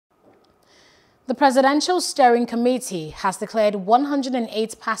The Presidential Steering Committee has declared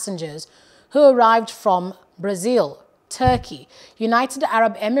 108 passengers who arrived from Brazil, Turkey, United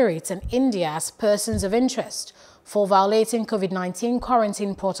Arab Emirates and India as persons of interest for violating COVID-19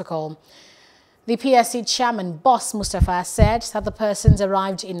 quarantine protocol. The PSC chairman, Boss Mustafa, said that the persons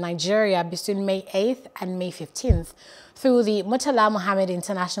arrived in Nigeria between May 8th and May 15th through the Murtala Mohammed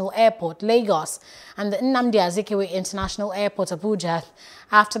International Airport, Lagos, and the Nnamdi Azikiwe International Airport, Abuja,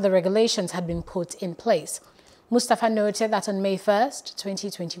 after the regulations had been put in place. Mustafa noted that on May 1st,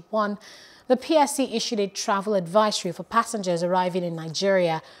 2021, the PSC issued a travel advisory for passengers arriving in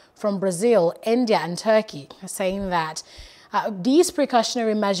Nigeria from Brazil, India and Turkey, saying that these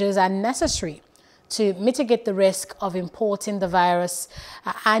precautionary measures are necessary to mitigate the risk of importing the virus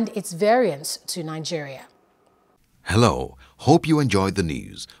and its variants to Nigeria. Hello, hope you enjoyed the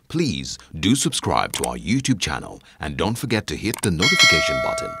news. Please do subscribe to our YouTube channel and don't forget to hit the notification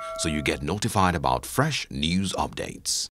button so you get notified about fresh news updates.